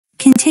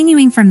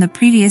Continuing from the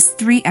previous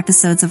 3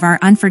 episodes of our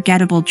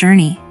unforgettable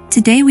journey,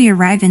 today we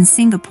arrive in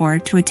Singapore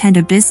to attend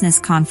a business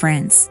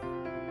conference.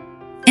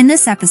 In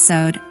this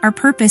episode, our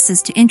purpose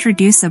is to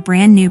introduce a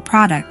brand new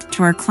product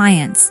to our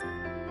clients.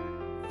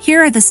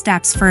 Here are the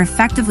steps for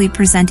effectively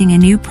presenting a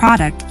new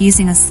product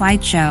using a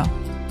slideshow.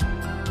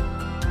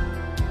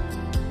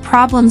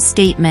 Problem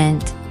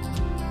statement.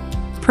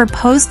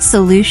 Proposed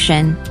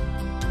solution.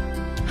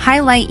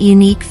 Highlight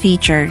unique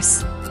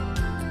features.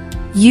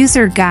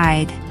 User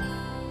guide.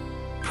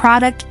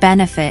 Product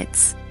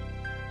benefits.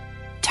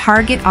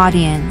 Target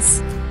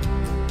audience.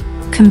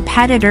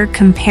 Competitor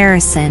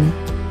comparison.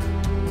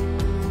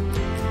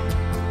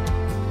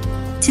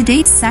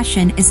 Today's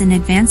session is an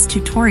advanced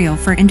tutorial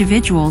for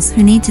individuals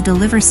who need to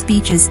deliver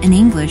speeches in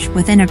English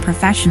within a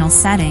professional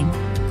setting.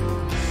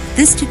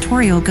 This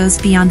tutorial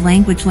goes beyond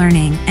language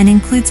learning and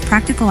includes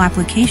practical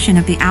application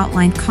of the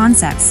outlined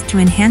concepts to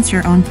enhance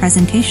your own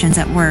presentations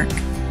at work.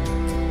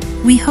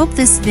 We hope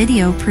this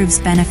video proves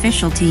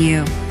beneficial to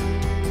you.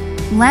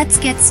 Let's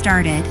get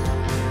started.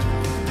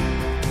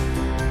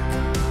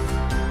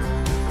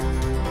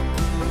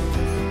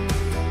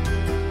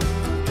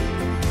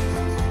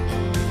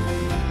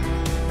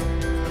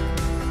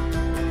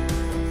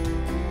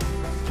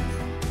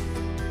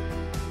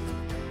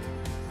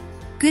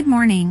 Good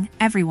morning,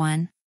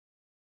 everyone.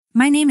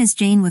 My name is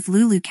Jane with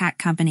Lulu Cat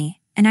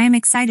Company, and I am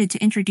excited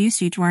to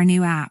introduce you to our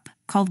new app,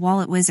 called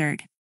Wallet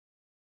Wizard.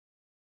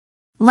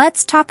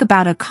 Let's talk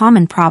about a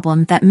common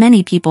problem that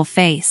many people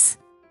face.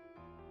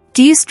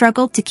 Do you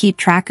struggle to keep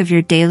track of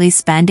your daily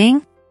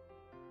spending?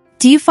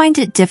 Do you find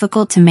it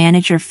difficult to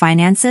manage your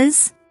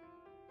finances?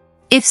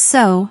 If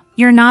so,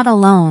 you're not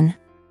alone.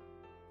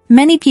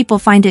 Many people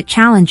find it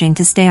challenging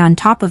to stay on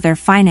top of their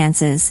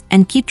finances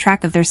and keep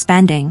track of their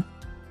spending.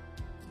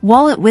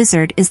 Wallet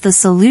Wizard is the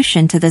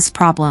solution to this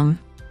problem.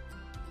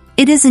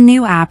 It is a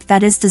new app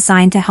that is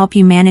designed to help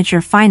you manage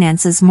your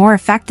finances more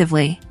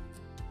effectively.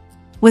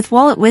 With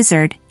Wallet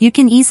Wizard, you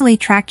can easily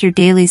track your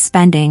daily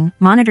spending,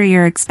 monitor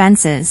your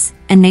expenses,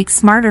 and make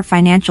smarter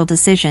financial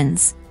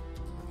decisions.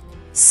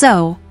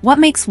 So, what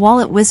makes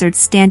Wallet Wizard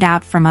stand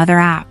out from other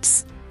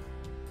apps?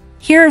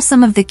 Here are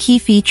some of the key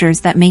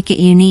features that make it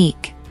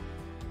unique.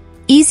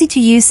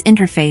 Easy-to-use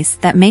interface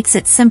that makes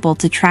it simple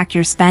to track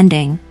your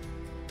spending.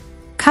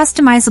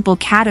 Customizable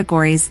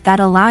categories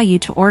that allow you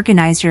to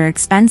organize your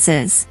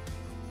expenses.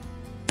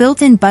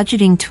 Built-in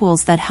budgeting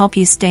tools that help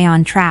you stay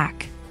on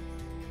track.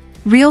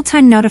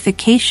 Real-time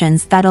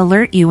notifications that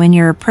alert you when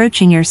you're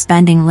approaching your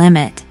spending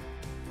limit.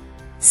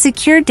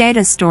 Secure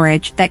data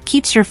storage that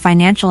keeps your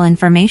financial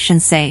information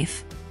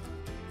safe.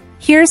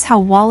 Here's how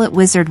Wallet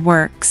Wizard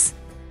works.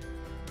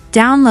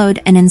 Download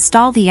and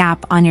install the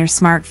app on your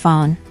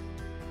smartphone.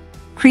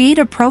 Create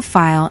a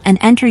profile and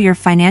enter your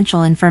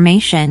financial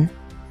information.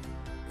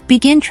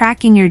 Begin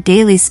tracking your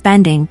daily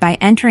spending by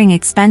entering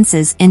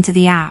expenses into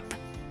the app.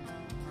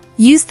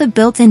 Use the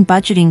built-in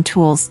budgeting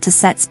tools to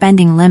set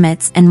spending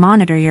limits and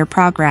monitor your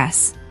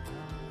progress.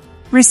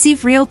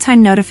 Receive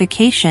real-time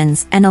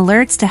notifications and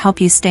alerts to help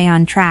you stay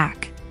on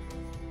track.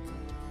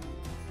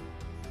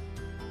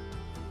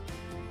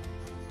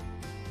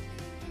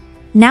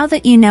 Now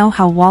that you know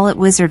how Wallet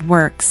Wizard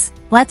works,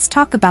 let's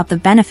talk about the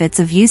benefits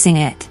of using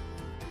it.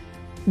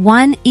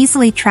 1.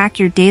 Easily track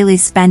your daily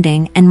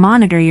spending and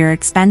monitor your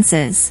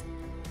expenses.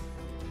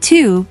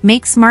 2.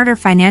 Make smarter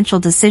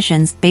financial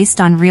decisions based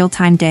on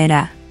real-time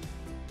data.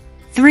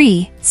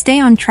 3. Stay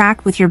on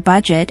track with your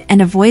budget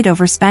and avoid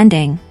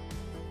overspending.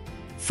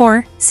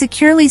 4.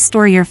 Securely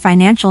store your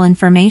financial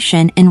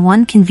information in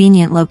one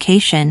convenient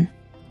location.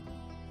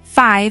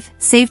 5.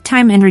 Save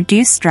time and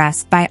reduce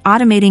stress by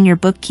automating your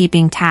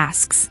bookkeeping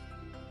tasks.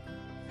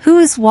 Who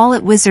is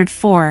Wallet Wizard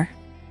for?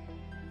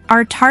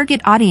 Our target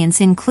audience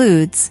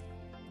includes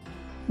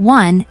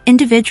 1.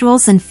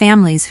 Individuals and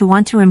families who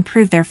want to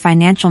improve their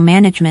financial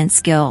management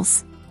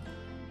skills.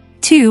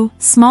 2.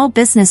 Small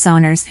business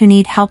owners who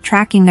need help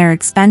tracking their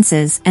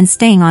expenses and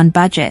staying on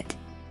budget.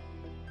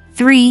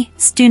 3.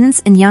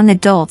 Students and young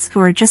adults who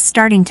are just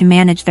starting to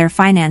manage their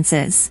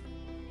finances.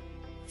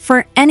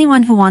 For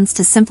anyone who wants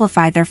to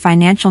simplify their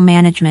financial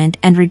management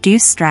and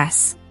reduce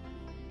stress.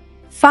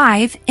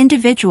 5.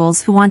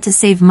 Individuals who want to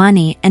save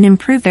money and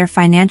improve their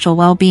financial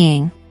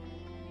well-being.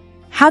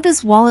 How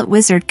does Wallet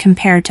Wizard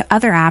compare to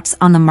other apps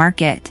on the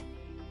market?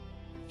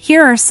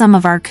 Here are some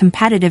of our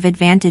competitive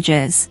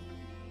advantages.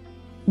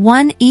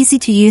 1.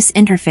 Easy-to-use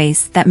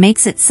interface that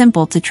makes it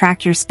simple to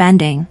track your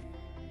spending.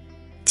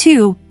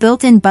 2.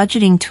 Built-in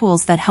budgeting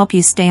tools that help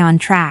you stay on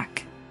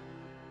track.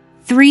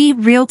 3.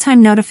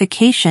 Real-time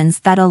notifications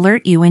that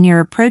alert you when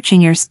you're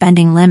approaching your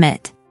spending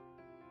limit.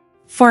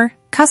 4.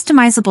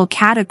 Customizable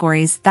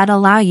categories that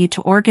allow you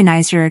to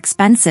organize your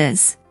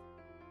expenses.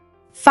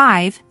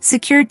 5.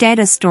 Secure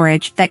data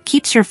storage that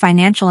keeps your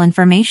financial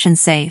information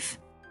safe.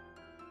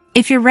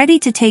 If you're ready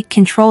to take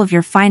control of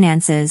your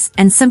finances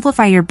and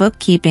simplify your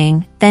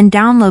bookkeeping, then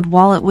download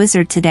Wallet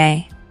Wizard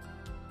today.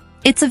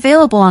 It's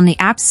available on the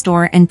App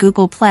Store and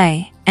Google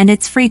Play, and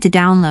it's free to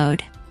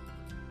download.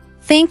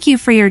 Thank you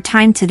for your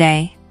time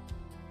today.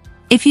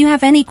 If you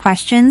have any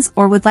questions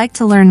or would like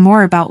to learn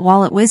more about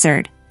Wallet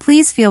Wizard,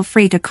 please feel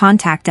free to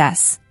contact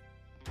us.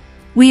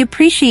 We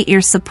appreciate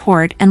your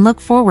support and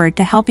look forward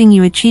to helping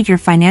you achieve your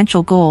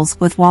financial goals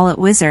with Wallet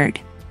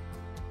Wizard.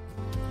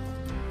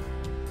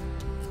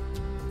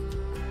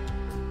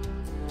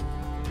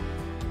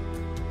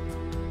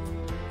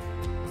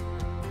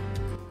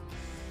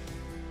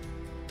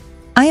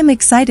 I am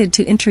excited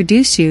to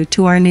introduce you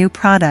to our new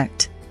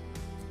product.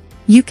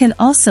 You can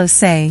also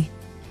say,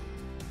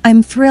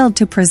 I'm thrilled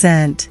to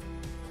present.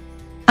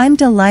 I'm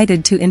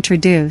delighted to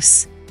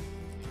introduce.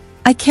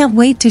 I can't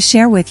wait to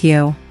share with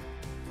you.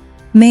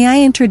 May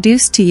I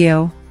introduce to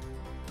you?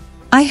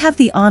 I have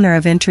the honor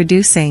of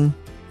introducing.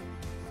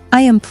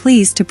 I am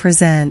pleased to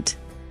present.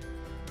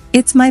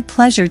 It's my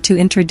pleasure to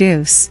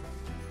introduce.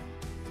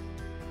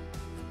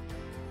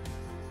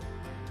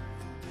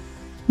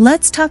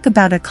 Let's talk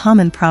about a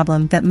common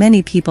problem that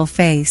many people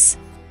face.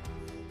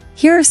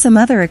 Here are some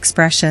other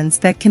expressions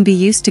that can be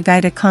used to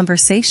guide a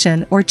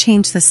conversation or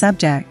change the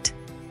subject.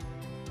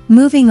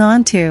 Moving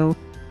on to,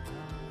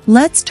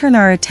 let's turn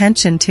our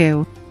attention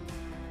to.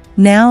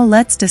 Now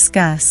let's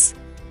discuss.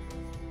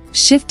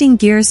 Shifting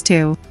gears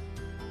to.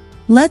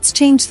 Let's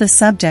change the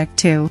subject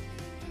to.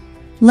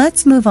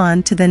 Let's move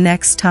on to the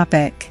next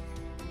topic.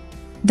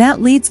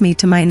 That leads me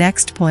to my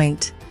next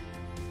point.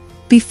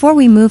 Before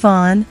we move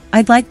on,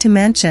 I'd like to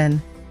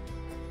mention.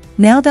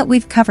 Now that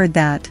we've covered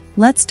that,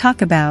 let's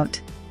talk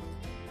about.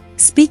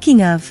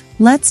 Speaking of,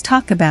 let's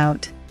talk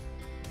about.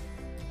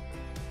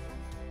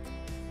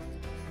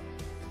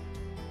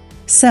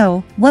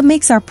 So, what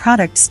makes our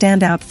product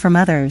stand out from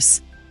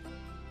others?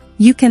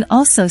 You can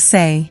also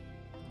say,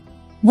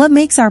 what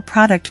makes our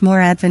product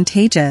more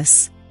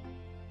advantageous?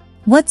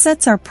 What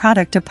sets our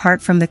product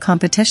apart from the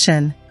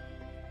competition?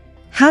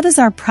 How does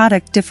our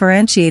product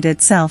differentiate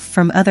itself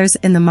from others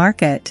in the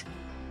market?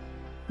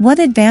 What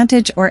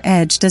advantage or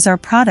edge does our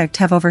product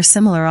have over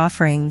similar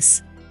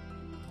offerings?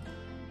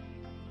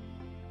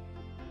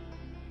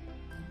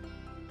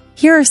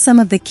 Here are some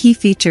of the key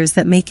features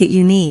that make it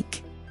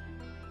unique.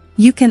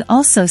 You can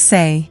also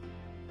say,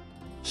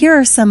 here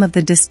are some of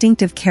the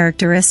distinctive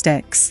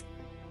characteristics.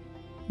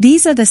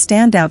 These are the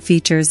standout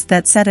features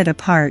that set it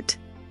apart.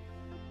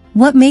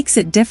 What makes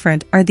it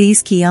different are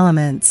these key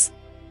elements.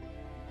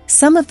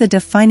 Some of the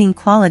defining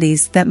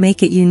qualities that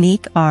make it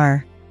unique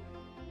are.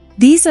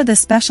 These are the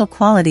special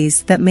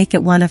qualities that make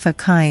it one of a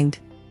kind.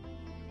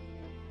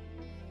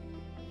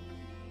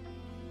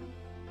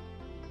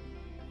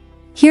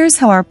 Here's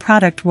how our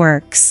product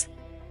works.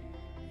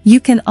 You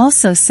can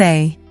also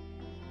say,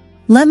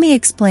 let me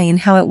explain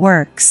how it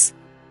works.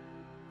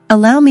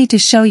 Allow me to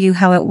show you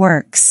how it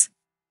works.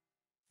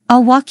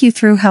 I'll walk you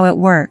through how it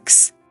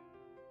works.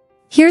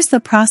 Here's the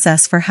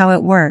process for how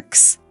it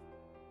works.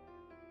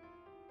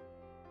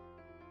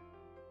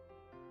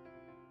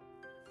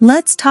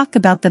 Let's talk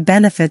about the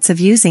benefits of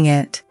using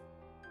it.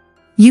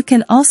 You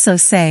can also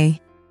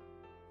say,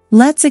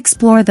 let's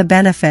explore the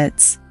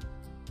benefits.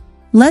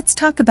 Let's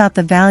talk about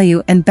the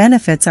value and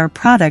benefits our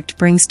product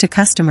brings to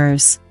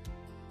customers.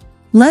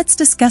 Let's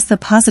discuss the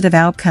positive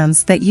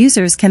outcomes that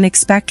users can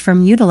expect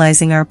from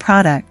utilizing our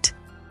product.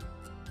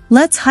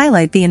 Let's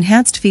highlight the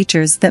enhanced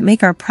features that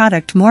make our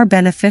product more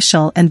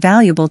beneficial and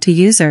valuable to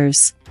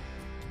users.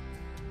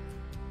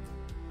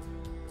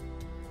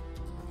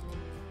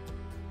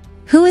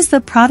 Who is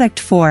the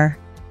product for?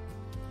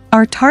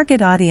 Our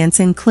target audience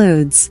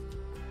includes.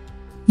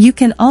 You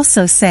can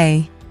also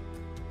say,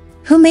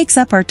 who makes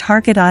up our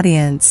target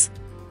audience?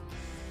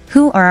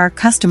 Who are our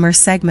customer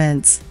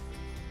segments?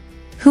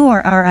 Who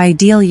are our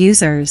ideal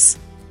users?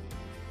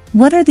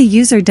 What are the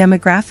user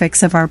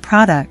demographics of our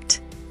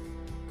product?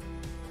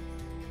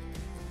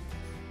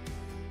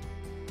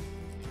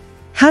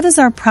 How does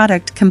our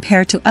product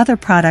compare to other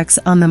products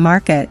on the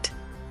market?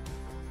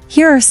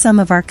 Here are some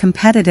of our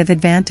competitive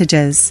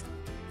advantages.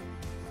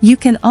 You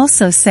can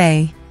also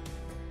say,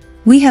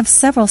 we have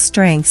several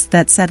strengths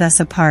that set us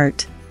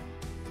apart.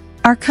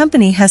 Our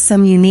company has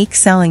some unique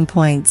selling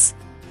points.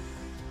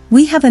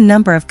 We have a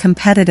number of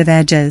competitive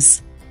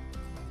edges.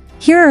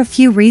 Here are a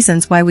few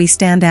reasons why we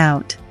stand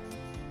out.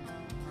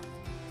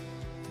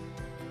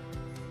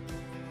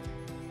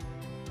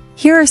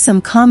 Here are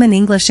some common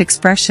English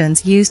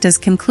expressions used as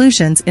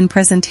conclusions in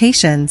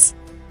presentations.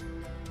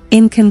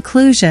 In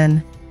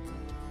conclusion.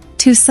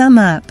 To sum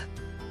up.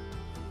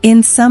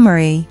 In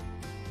summary.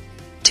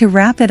 To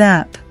wrap it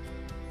up.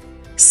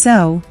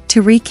 So,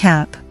 to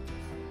recap.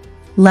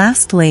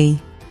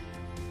 Lastly.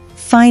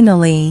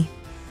 Finally.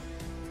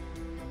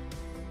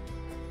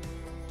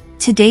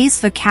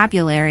 Today's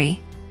vocabulary.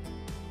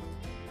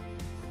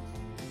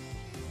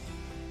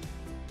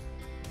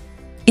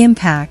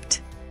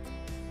 Impact.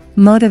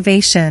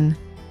 Motivation.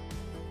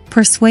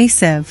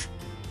 Persuasive.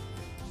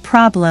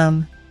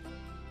 Problem.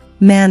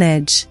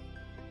 Manage.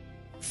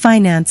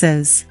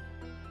 Finances.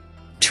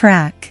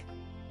 Track.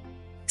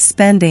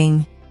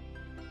 Spending.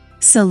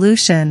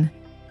 Solution.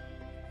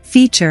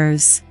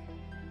 Features.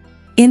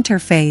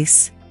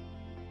 Interface.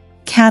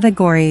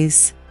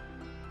 Categories.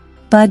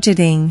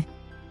 Budgeting.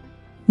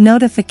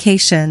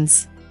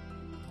 Notifications.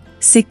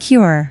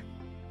 secure,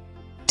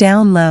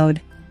 download,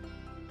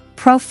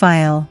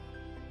 profile,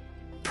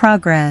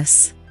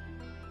 progress,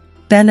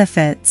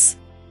 benefits,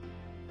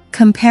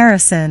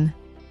 comparison,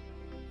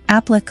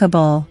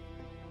 applicable,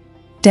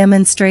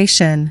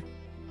 demonstration,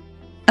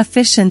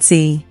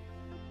 efficiency,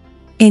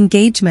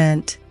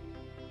 engagement,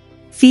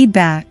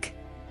 feedback,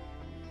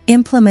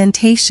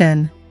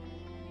 implementation,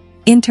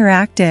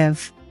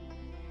 interactive,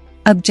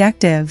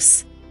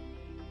 objectives,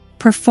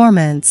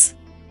 performance,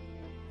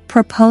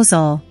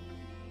 proposal,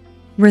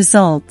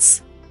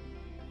 results,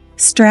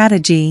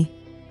 strategy,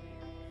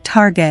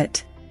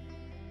 target,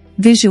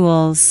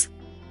 visuals,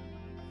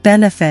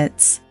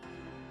 benefits,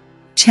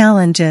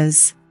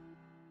 challenges,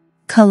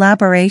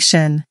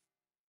 collaboration,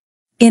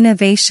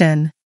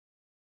 innovation,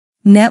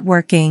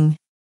 networking,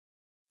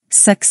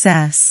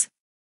 success.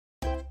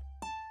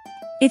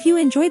 If you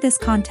enjoy this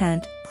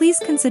content, please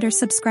consider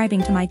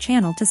subscribing to my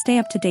channel to stay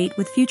up to date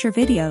with future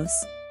videos.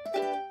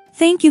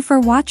 Thank you for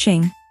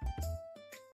watching.